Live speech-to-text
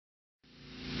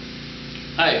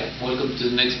Hi, welcome to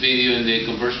the next video in the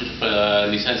conversion of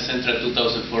Nissan Sentra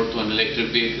 2004 to an electric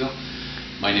vehicle.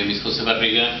 My name is Jose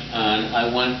Barriga, and I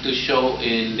want to show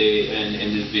in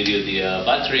this video the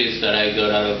batteries that I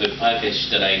got out of the package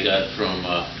that I got from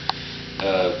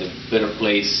the Better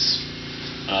Place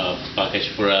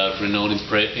package for a Renault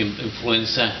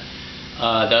Influenza.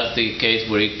 That's the case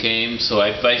where it came. So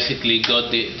I basically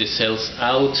got the cells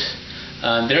out.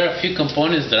 There are a few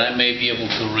components that I may be able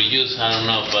to reuse, I don't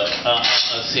know, but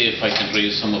I'll see if I can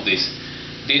reuse some of these.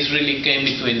 This really came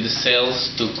between the cells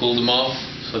to cool them off,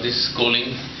 so this is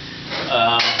cooling.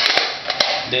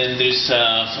 Then there's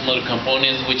some other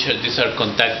components, these are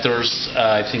contactors.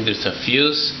 I think there's a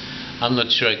fuse. I'm not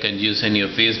sure I can use any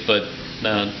of these, but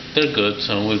they're good,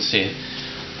 so we'll see.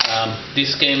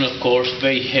 This came, of course,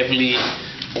 very heavily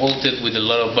bolted with a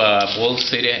lot of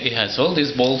bolts. It has all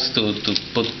these bolts to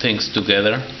put things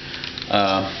together,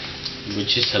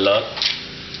 which is a lot.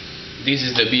 This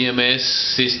is the BMS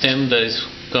system that is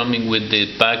coming with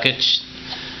the package.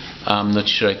 I'm not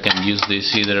sure I can use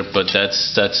this either, but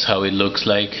that's how it looks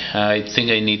like. I think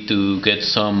I need to get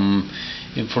some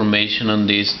information on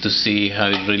this to see how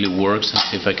it really works and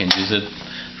see if I can use it.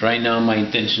 Right now my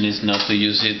intention is not to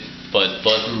use it, but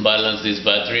bottom balance these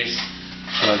batteries,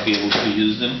 so I'll be able to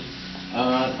use them.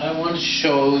 I want to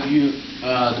show you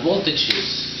the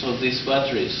voltages of these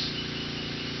batteries.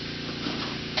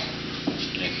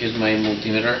 Here's my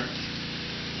multimeter.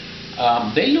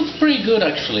 They look pretty good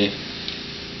actually.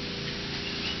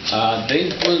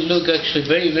 They will look actually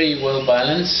very well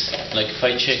balanced. Like if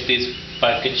I check this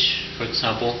package, for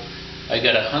example, I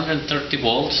got 130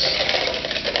 volts.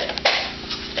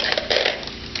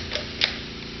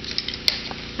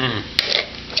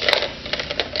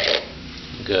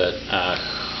 Got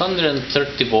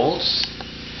 130 volts,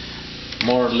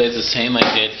 more or less the same I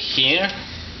get here.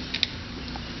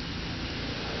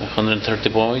 130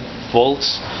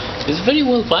 volts. It's very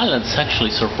well balanced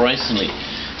actually, surprisingly.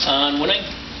 And when I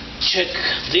check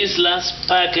this last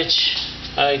package,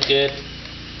 I get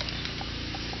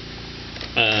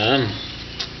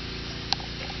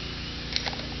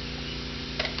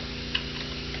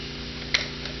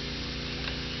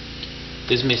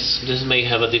this may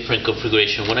have a different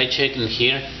configuration. When I check in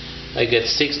here, I get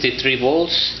 63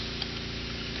 volts,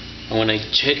 and when I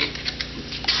check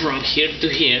from here to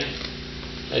here,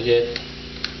 I get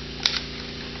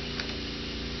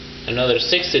another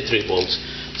 63 volts.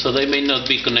 So they may not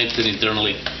be connected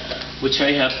internally, which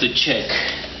I have to check.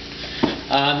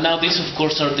 Now these of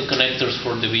course are the connectors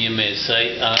for the BMS.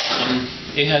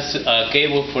 It has a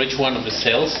cable for each one of the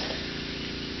cells.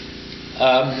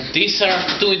 These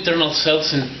are two internal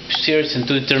cells in series and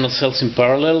two internal cells in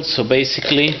parallel, so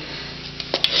basically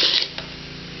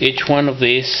each one of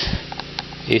these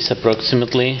is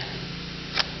approximately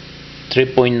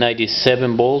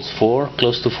 3.97 volts,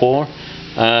 close to 4,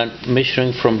 and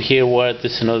measuring from here what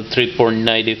is another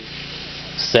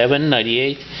 3.97,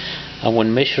 98, and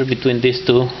when measured between these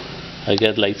two I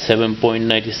get like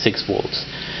 7.96 volts.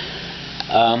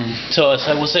 So as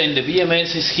I was saying, the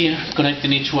BMS is here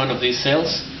connecting each one of these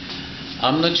cells.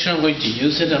 I'm not sure I'm going to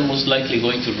use it. I'm most likely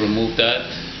going to remove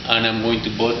that, and I'm going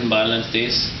to bottom balance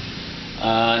this.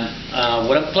 And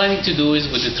what I'm planning to do is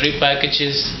with the three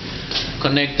packages,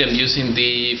 connect them using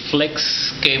the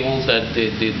flex cable, that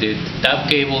the tab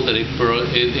cable that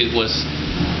it was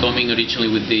coming originally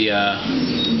with the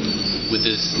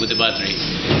battery.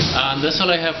 And that's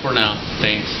all I have for now.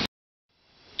 Thanks.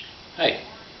 Hi.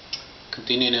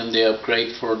 Continuing on the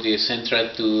upgrade for the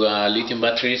Sentra to lithium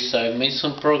batteries, I've made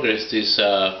some progress this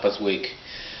past week.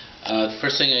 The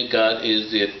first thing I got is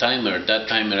the timer. That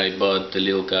timer I bought, the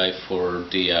little guy for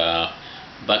the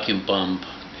vacuum pump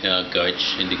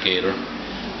gauge indicator.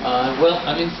 Well,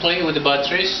 I've been playing with the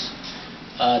batteries.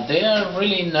 They are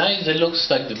really nice. It looks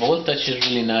like the voltage is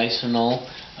really nice and all.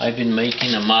 I've been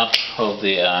making a map of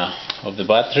the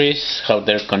batteries, how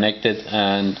they're connected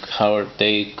and how are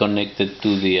they connected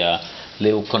to the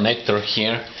little connector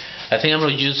here. I think I'm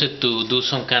going to use it to do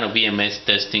some kind of BMS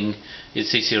testing.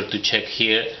 It's easier to check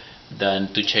here than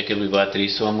to check every battery,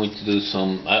 so I'm going to do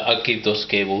some. I'll keep those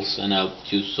cables and I'll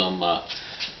use some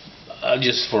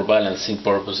just for balancing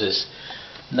purposes.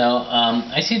 Now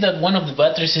I see that one of the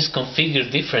batteries is configured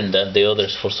different than the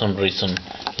others for some reason.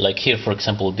 Like here, for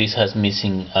example, this has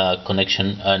missing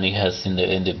connection, and it has in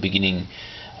the beginning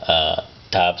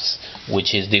tabs,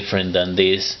 which is different than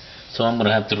this. So I'm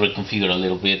gonna have to reconfigure a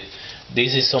little bit.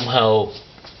 This is somehow,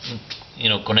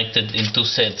 connected in two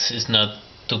sets. It's not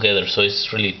together, so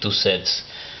it's really two sets.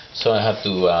 So I have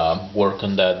to work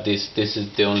on that. This is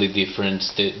the only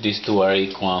difference. These two are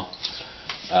equal.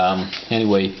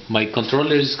 Anyway, my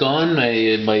controller is gone,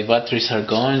 my batteries are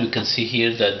gone. You can see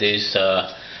here that there's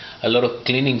a lot of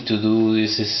cleaning to do.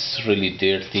 This is really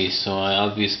dirty, so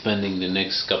I'll be spending the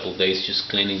next couple of days just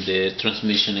cleaning the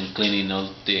transmission and cleaning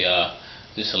all the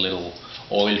there's a little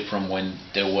oil from when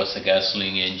there was a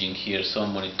gasoline engine here, so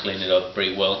I'm going to clean it up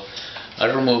pretty well. I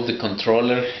removed the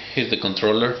controller. Here's the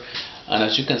controller, and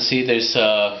as you can see there's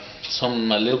a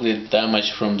little bit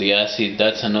damage from the acid.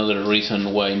 That's another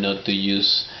reason why not to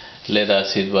use lead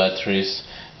acid batteries.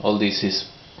 All this is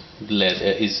lead,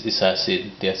 is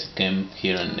acid. The acid came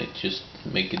here and it just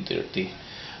make it dirty,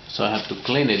 so I have to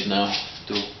clean it now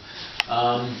too.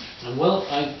 And well,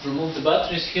 I removed the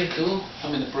batteries here too.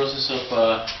 I'm in the process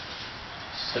of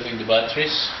saving the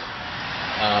batteries.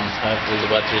 I have all the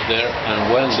batteries there,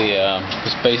 and well, the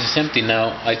space is empty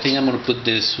now. I think I'm going to put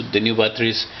the new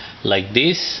batteries like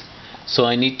this. So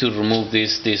I need to remove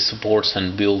these supports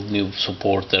and build new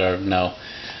support that are now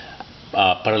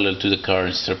parallel to the car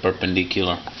instead of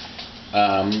perpendicular.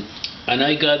 And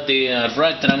I got the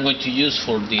rack that I'm going to use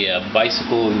for the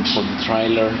bicycle and for the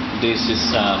trailer. This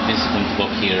is going to go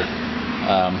here.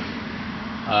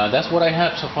 That's what I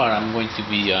have so far. I'm going to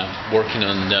be working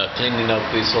on cleaning up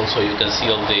this. Also, you can see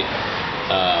all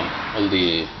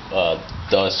the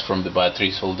dust from the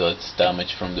batteries, all the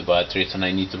damage from the batteries, and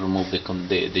I need to remove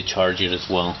the charger as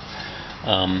well.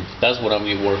 That's what I'll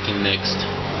be working next.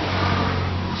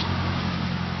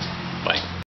 Bye.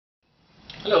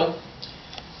 Hello,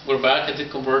 we're back at the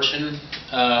conversion.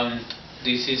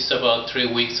 This is about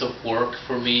 3 weeks of work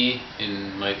for me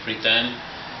in my free time,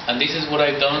 and this is what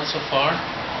I've done so far.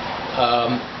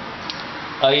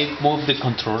 I moved the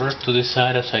controller to the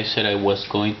side as I said I was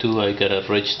going to. I got a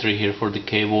registry here for the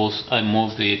cables. I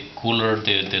moved the cooler,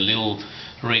 the little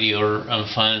radiator and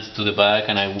fans to the back,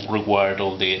 and I rewired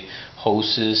all the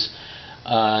hoses.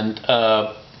 And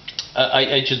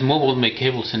I just moved all my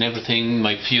cables and everything,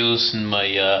 my fuse and my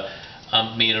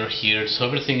amp meter here. So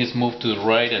everything is moved to the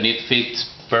right, and it fits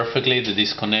perfectly. The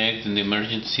disconnect and the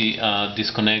emergency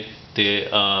disconnect,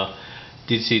 the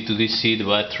DC to DC, the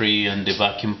battery and the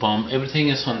vacuum pump, everything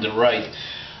is on the right.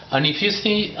 And if you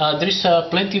see, there's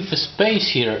plenty of space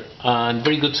here and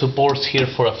very good supports here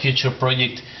for a future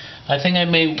project. I think I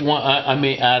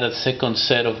may add a second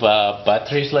set of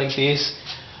batteries like this.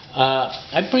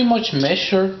 I pretty much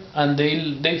measured, and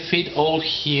they fit all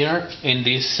here in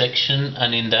this section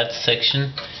and in that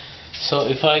section. So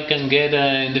if I can get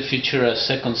in the future a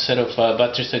second set of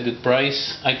batteries at a good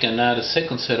price, I can add a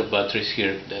second set of batteries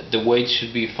here. The weight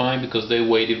should be fine because they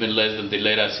weigh even less than the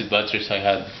lead acid batteries I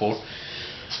had before.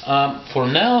 For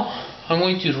now, I'm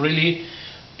going to really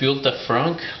build a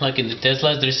frunk like in the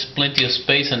Teslas. There's plenty of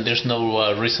space and there's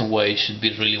no reason why it should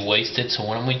be really wasted. So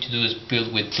what I'm going to do is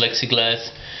build with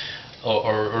plexiglass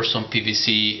or some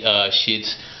PVC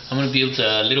sheets. I'm going to build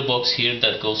a little box here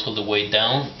that goes all the way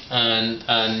down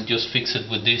and just fix it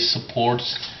with these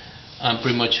supports and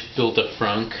pretty much build a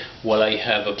frunk while I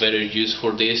have a better use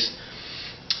for this.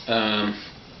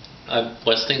 I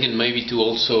was thinking maybe to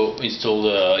also install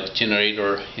a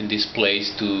generator in this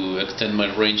place to extend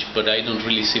my range, but I don't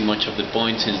really see much of the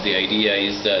point since the idea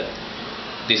is that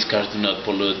these cars do not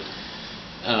pollute,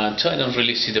 so I don't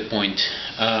really see the point.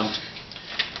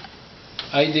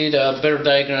 I did a better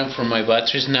diagram for my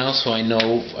batteries now, so I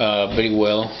know very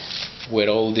well where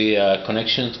all the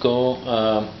connections go,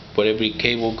 where every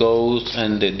cable goes,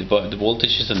 and the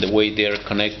voltages and the way they are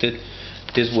connected.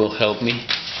 This will help me.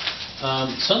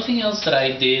 Something else that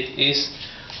I did is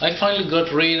I finally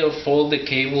got rid of all the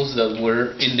cables that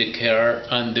were in the car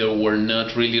and they were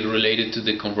not really related to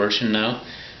the conversion now.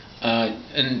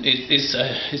 And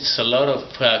it's a lot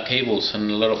of cables and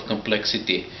a lot of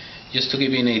complexity. Just to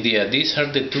give you an idea, these are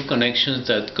the two connections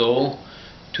that go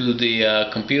to the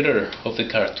computer of the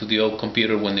car, to the old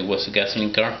computer when it was a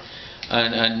gasoline car.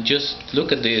 And just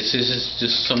look at this. This is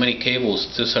just so many cables.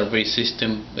 These are very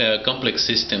complex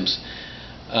systems.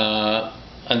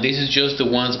 And this is just the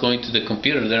ones going to the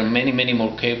computer. There are many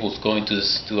more cables going to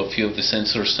a few of the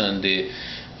sensors and the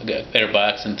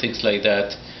airbags and things like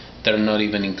that that are not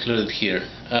even included here.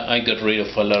 I got rid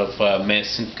of a lot of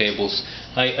mess in cables.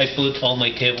 I put all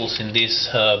my cables in these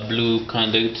blue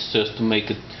conduits just to make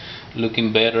it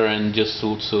looking better and just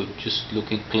also just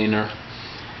looking cleaner.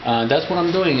 That's what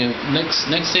I'm doing. Next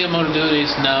thing I'm going to do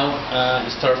is now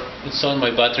start installing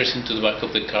my batteries into the back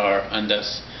of the car, and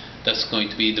that's going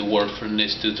to be the work for the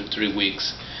next 2 to 3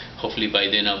 weeks. Hopefully by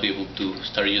then I'll be able to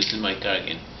start using my car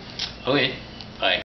again. Okay.